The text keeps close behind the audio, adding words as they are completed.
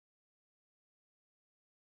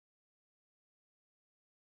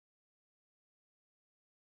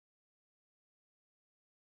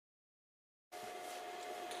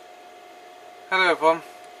Hello everyone.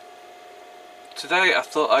 Today I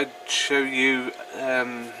thought I'd show you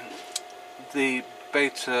the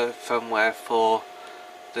beta firmware for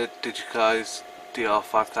the Digikeijs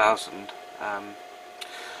DR5000.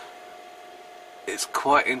 It's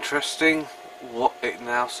quite interesting what it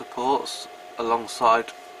now supports alongside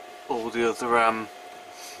all the other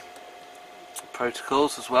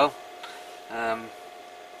protocols as well, because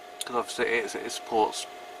obviously it supports,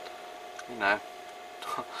 you know,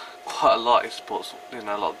 quite a lot. It supports, you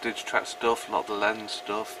know, a lot of Digikeijs stuff, a lot of the lens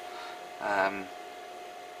stuff, and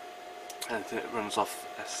it runs off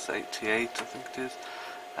S88, I think it is.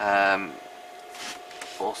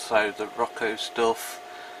 Also the Rocco stuff,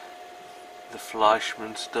 the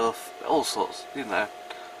Fleischmann stuff, all sorts, you know,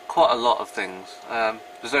 quite a lot of things.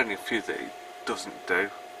 There's only a few that it doesn't do.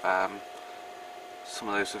 Some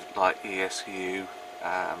of those are like ESU,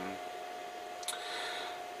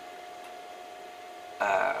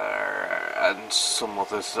 and some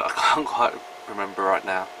others that I can't quite remember right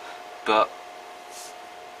now, but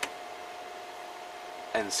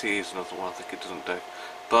NC is another one I think it doesn't do.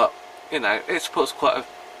 But you know, it supports quite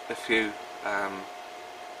a few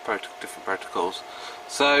different protocols.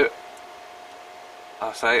 So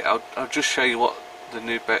I'll just show you what the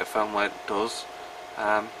new beta firmware does,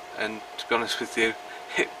 and to be honest with you,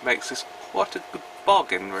 it makes this quite a good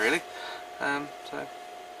bargain really. So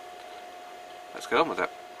let's get on with it.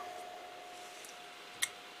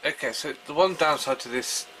 Okay, so the one downside to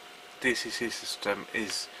this DCC system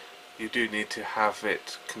is you do need to have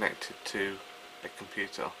it connected to a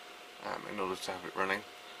computer in order to have it running.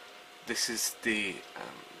 This is the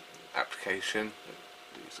application that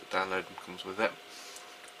you sort of download and comes with it.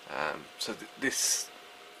 So this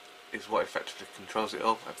is what effectively controls it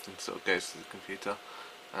all. Everything sort of goes to the computer.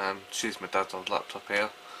 Just use my dad's old laptop here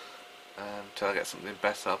until I get something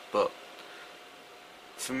better, but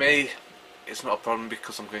for me it's not a problem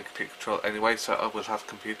because I'm going computer control anyway, so I will have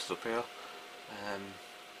computers up here.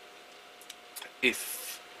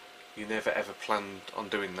 If you never ever planned on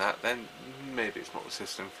doing that, then maybe it's not the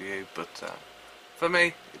system for you, but for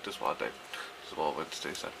me it does what I do. This is what I want to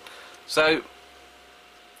do. So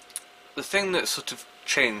the thing that sort of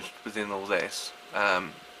changed within all this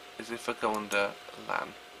is if I go under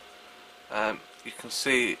LAN, you can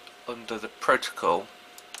see under the protocol,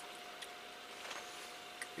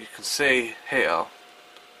 you can see here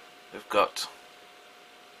we've got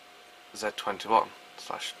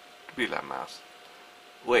Z21/WLAN mouse,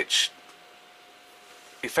 which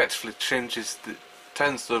effectively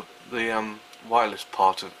turns the wireless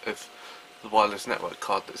part of the wireless network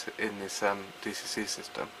card that's in this DCC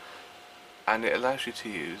system, and it allows you to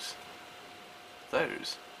use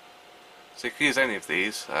those. So you can use any of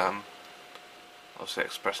these. Obviously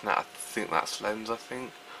ExpressNet, I think that's Lens, I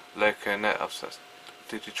think. LocoNet, obviously that's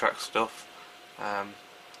Digitrax stuff.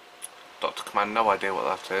 Dr. Command, no idea what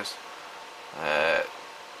that is.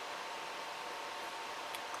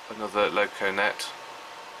 Another LocoNet.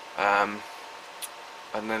 And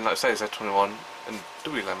then, like I say, Z21 and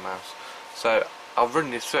WLAN mouse. So I'll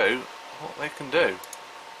run you through what they can do.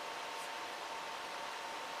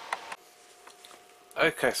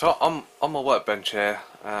 Okay, so I'm on my workbench here.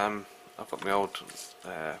 I've got my old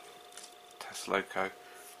test loco.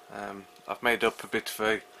 I've made up a bit of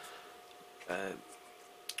a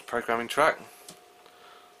programming track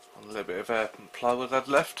on a little bit of plywood I'd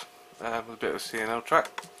left, with a bit of a CNL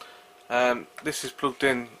track. This is plugged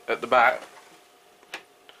in at the back,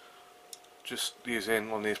 just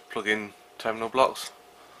using one of these plug-in terminal blocks.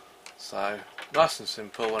 So nice and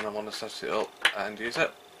simple when I want to set it up and use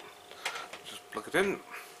it. Just plug it in.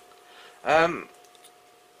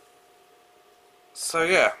 So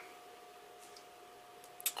yeah,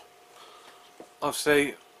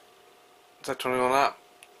 obviously Z21 app,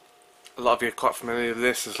 a lot of you are quite familiar with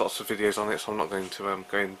this. There's lots of videos on it, so I'm not going to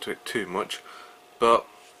go into it too much. But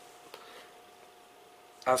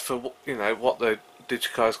as for, you know, what the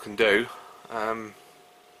Digikeijs can do,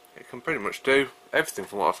 it can pretty much do everything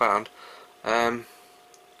from what I found.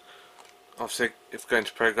 Obviously, if we go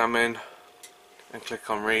into programming and click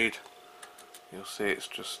on read, you'll see it's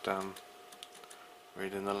just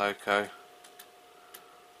reading the loco.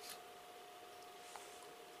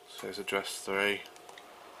 Says address 3.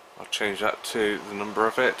 I'll change that to the number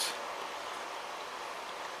of it.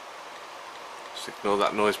 Just ignore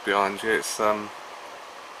that noise behind you. It's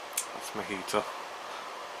that's my heater.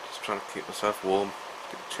 Just trying to keep myself warm.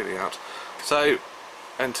 It's getting chilly out. So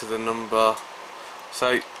enter the number.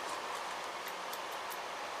 So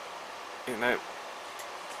you know,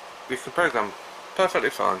 you can program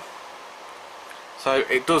perfectly fine. So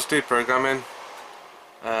it does do programming.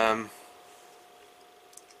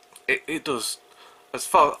 it does. As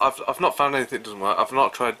far I've not found anything that doesn't work. I've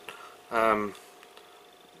not tried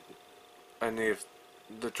any of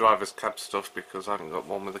the driver's cab stuff because I haven't got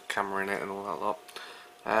one with a camera in it and all that lot.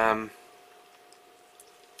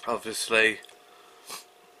 Obviously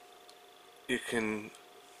you can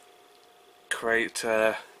create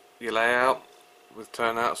your layout with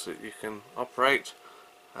turnouts that you can operate,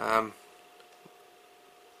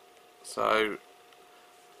 so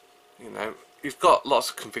you know you've got lots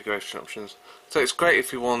of configuration options, so it's great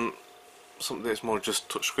if you want something that's more just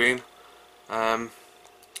touchscreen.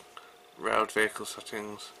 Railed vehicle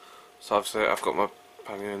settings, so obviously I've got my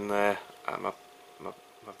panel in there and my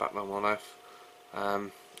Batman 1F,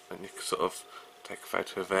 and you can sort of take a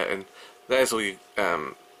photo of it, and there's all your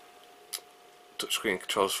touchscreen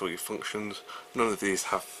controls for all your functions. None of these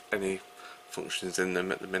have any functions in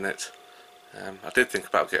them at the minute. I did think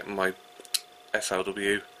about getting my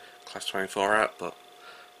SLW Class 24 out, but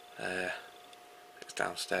it's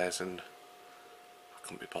downstairs and I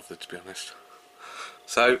couldn't be bothered, to be honest.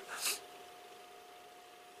 So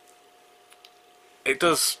it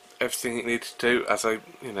does everything it needs to do as a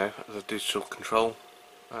as a digital control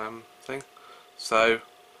thing. So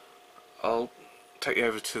I'll take you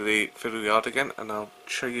over to the fiddle yard again and I'll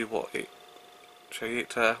show you it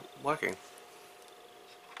working.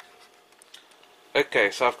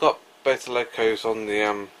 Okay, so I've got both the locos on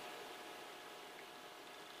the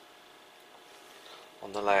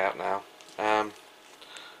layout now.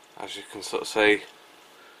 As you can sort of see,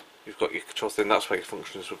 you've got your control thing, that's where your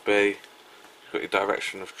functions would be. You've got your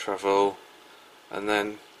direction of travel, and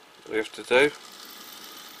then all you have to do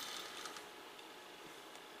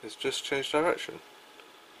is just change direction,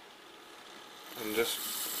 and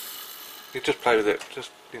you just play with it,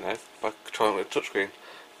 just by controlling it with the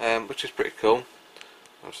touchscreen, which is pretty cool.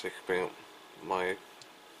 Obviously, you can bring up my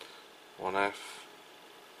 1F.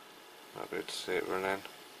 Might be able to see it running.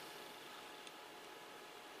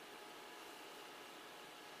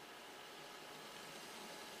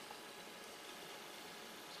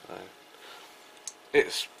 So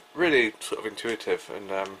it's really sort of intuitive,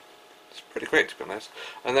 and it's pretty great, to be honest.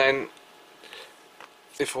 And then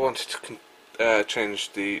if I wanted to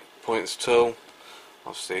change the points tool,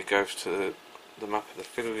 obviously it goes to the map of the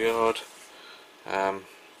fiddle yard.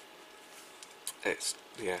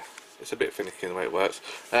 It's a bit finicky in the way it works.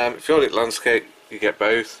 If you hold it landscape, you get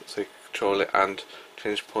both, so you can control it and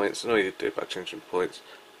change points. And all you do by changing points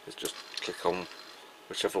is just click on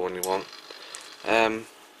whichever one you want.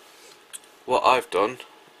 What I've done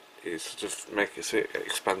is just make it so it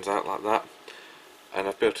expands out like that, and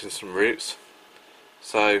I've built in some routes.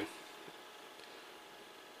 So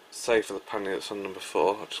say for the panel that's on number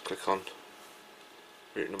 4, I'll just click on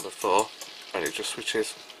route number 4 and it just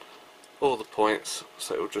switches all the points,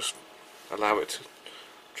 so it will just allow it to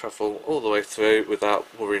travel all the way through without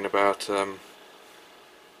worrying about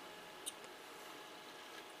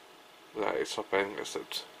without it stopping,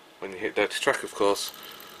 except when you hit dirty track, of course.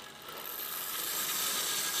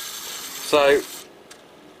 So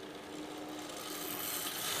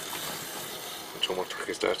which one more track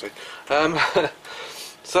is dirty?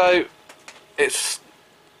 So it's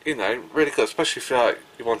really good, especially if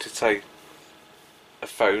you wanted, say, a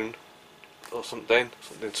phone or something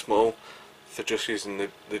small for just using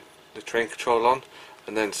the train control on,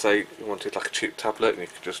 and then say you wanted like a cheap tablet and you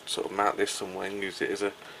could just sort of mount this somewhere and use it as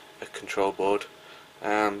a control board.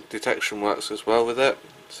 Detection works as well with it,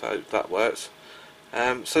 so that works.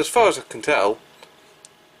 So as far as I can tell,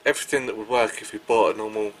 everything that would work if you bought a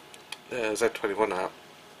normal Z21 app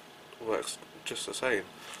works just the same.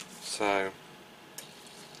 So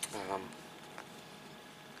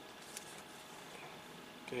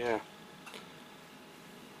yeah.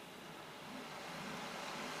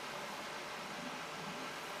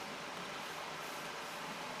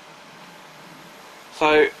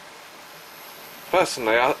 So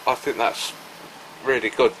personally, I think that's really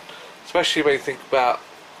good, especially when you think about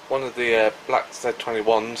one of the black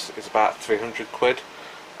Z21s is about 300 quid,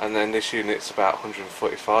 and then this unit's about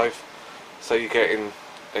 145. So you're getting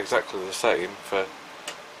exactly the same for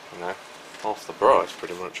half the price,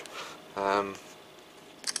 pretty much. I'll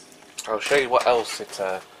show you what else it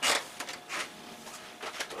does.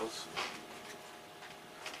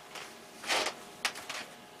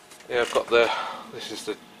 Yeah, I've got this is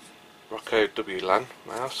the Rocco WLAN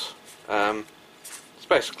mouse.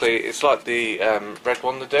 It's like the red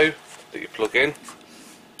one that you plug in,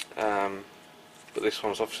 but this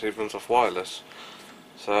one's obviously runs off wireless.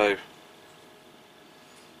 So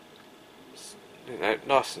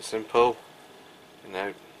nice and simple.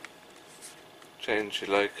 Change your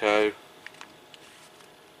loco.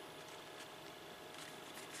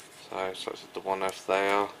 So that's the one F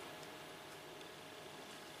there.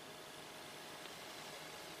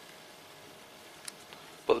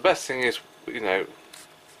 But the best thing is, you know,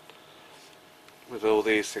 with all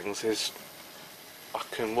these things is I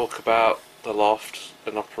can walk about the loft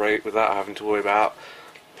and operate without having to worry about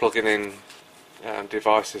plugging in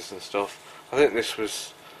devices and stuff. I think this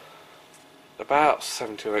was about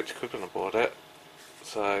 70 or 80 quid when I bought it,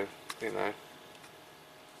 so you know,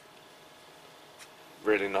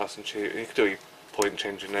 really nice and cheap. You can do your point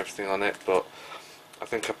changing and everything on it, but I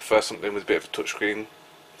think I prefer something with a bit of a touchscreen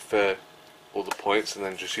for all the points, and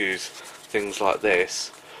then just use things like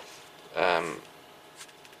this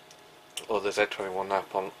or the Z21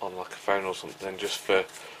 app on like a phone or something, just for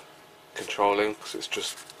controlling, because it's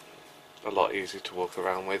just a lot easier to walk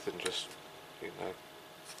around with and just, you know,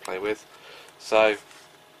 play with. So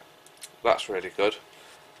that's really good.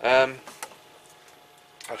 I'll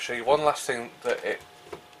show you one last thing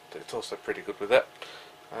that's also pretty good with it,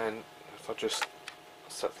 and if I just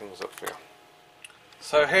set things up for you.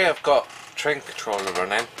 So here I've got train controller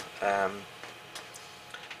running,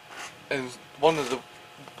 and one of the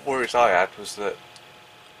worries I had was that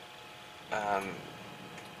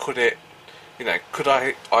could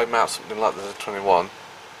I mount something like the 21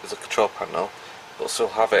 as a control panel but still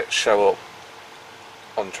have it show up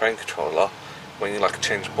on train controller when you like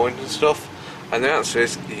change point and stuff? And the answer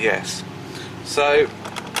is yes. So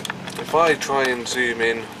if I try and zoom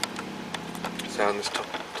in, say on this top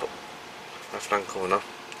left hand corner,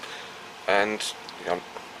 and to be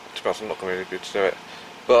honest, I'm not going to really be able to do it,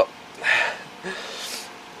 but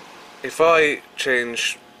if I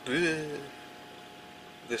change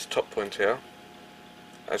this top point here,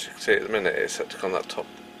 as you can see at the minute it's set to on that top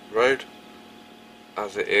road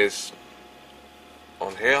as it is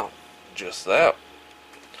on here, just there.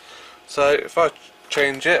 So if I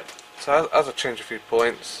change it, so as I change a few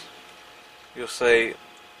points, you'll see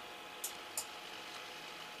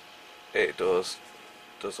it does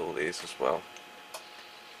all these as well.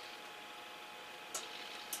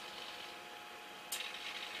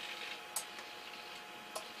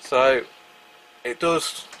 So it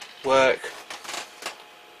does work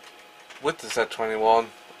with the Z21,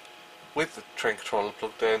 with the train controller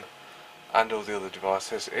plugged in, and all the other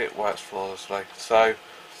devices. It works flawlessly. So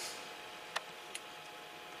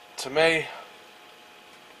for me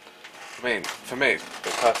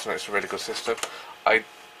personally, it's a really good system. I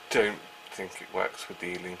don't think it works with the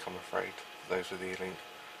E-Link, I'm afraid. Those with the E-Link,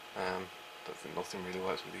 don't think nothing really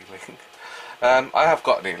works with E-Link. I have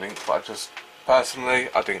got an E-Link, but I just personally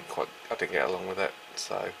I didn't get along with it,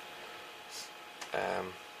 so I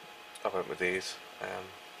went with these,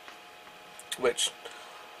 which,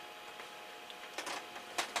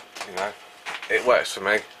 you know, it works for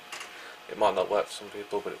me. It might not work for some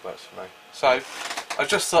people, but it works for me. So I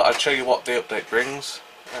just thought I'd show you what the update brings.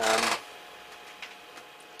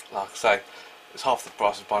 Like I say, it's half the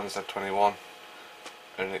price of buying a Z21,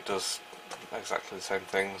 and it does exactly the same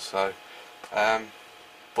thing. So,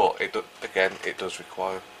 but it does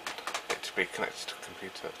require it to be connected to a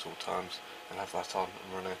computer at all times and have that on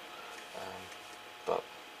and running. But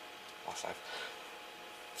like I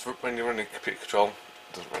say, when you're running computer control,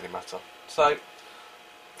 it doesn't really matter. So,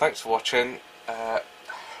 thanks for watching.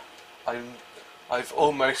 I've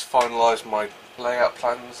almost finalised my layout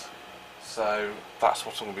plans, so that's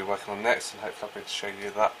what I'm going to be working on next, and hopefully I'll be able to show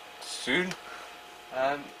you that soon.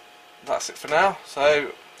 That's it for now,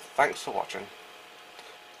 so thanks for watching.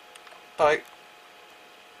 Bye.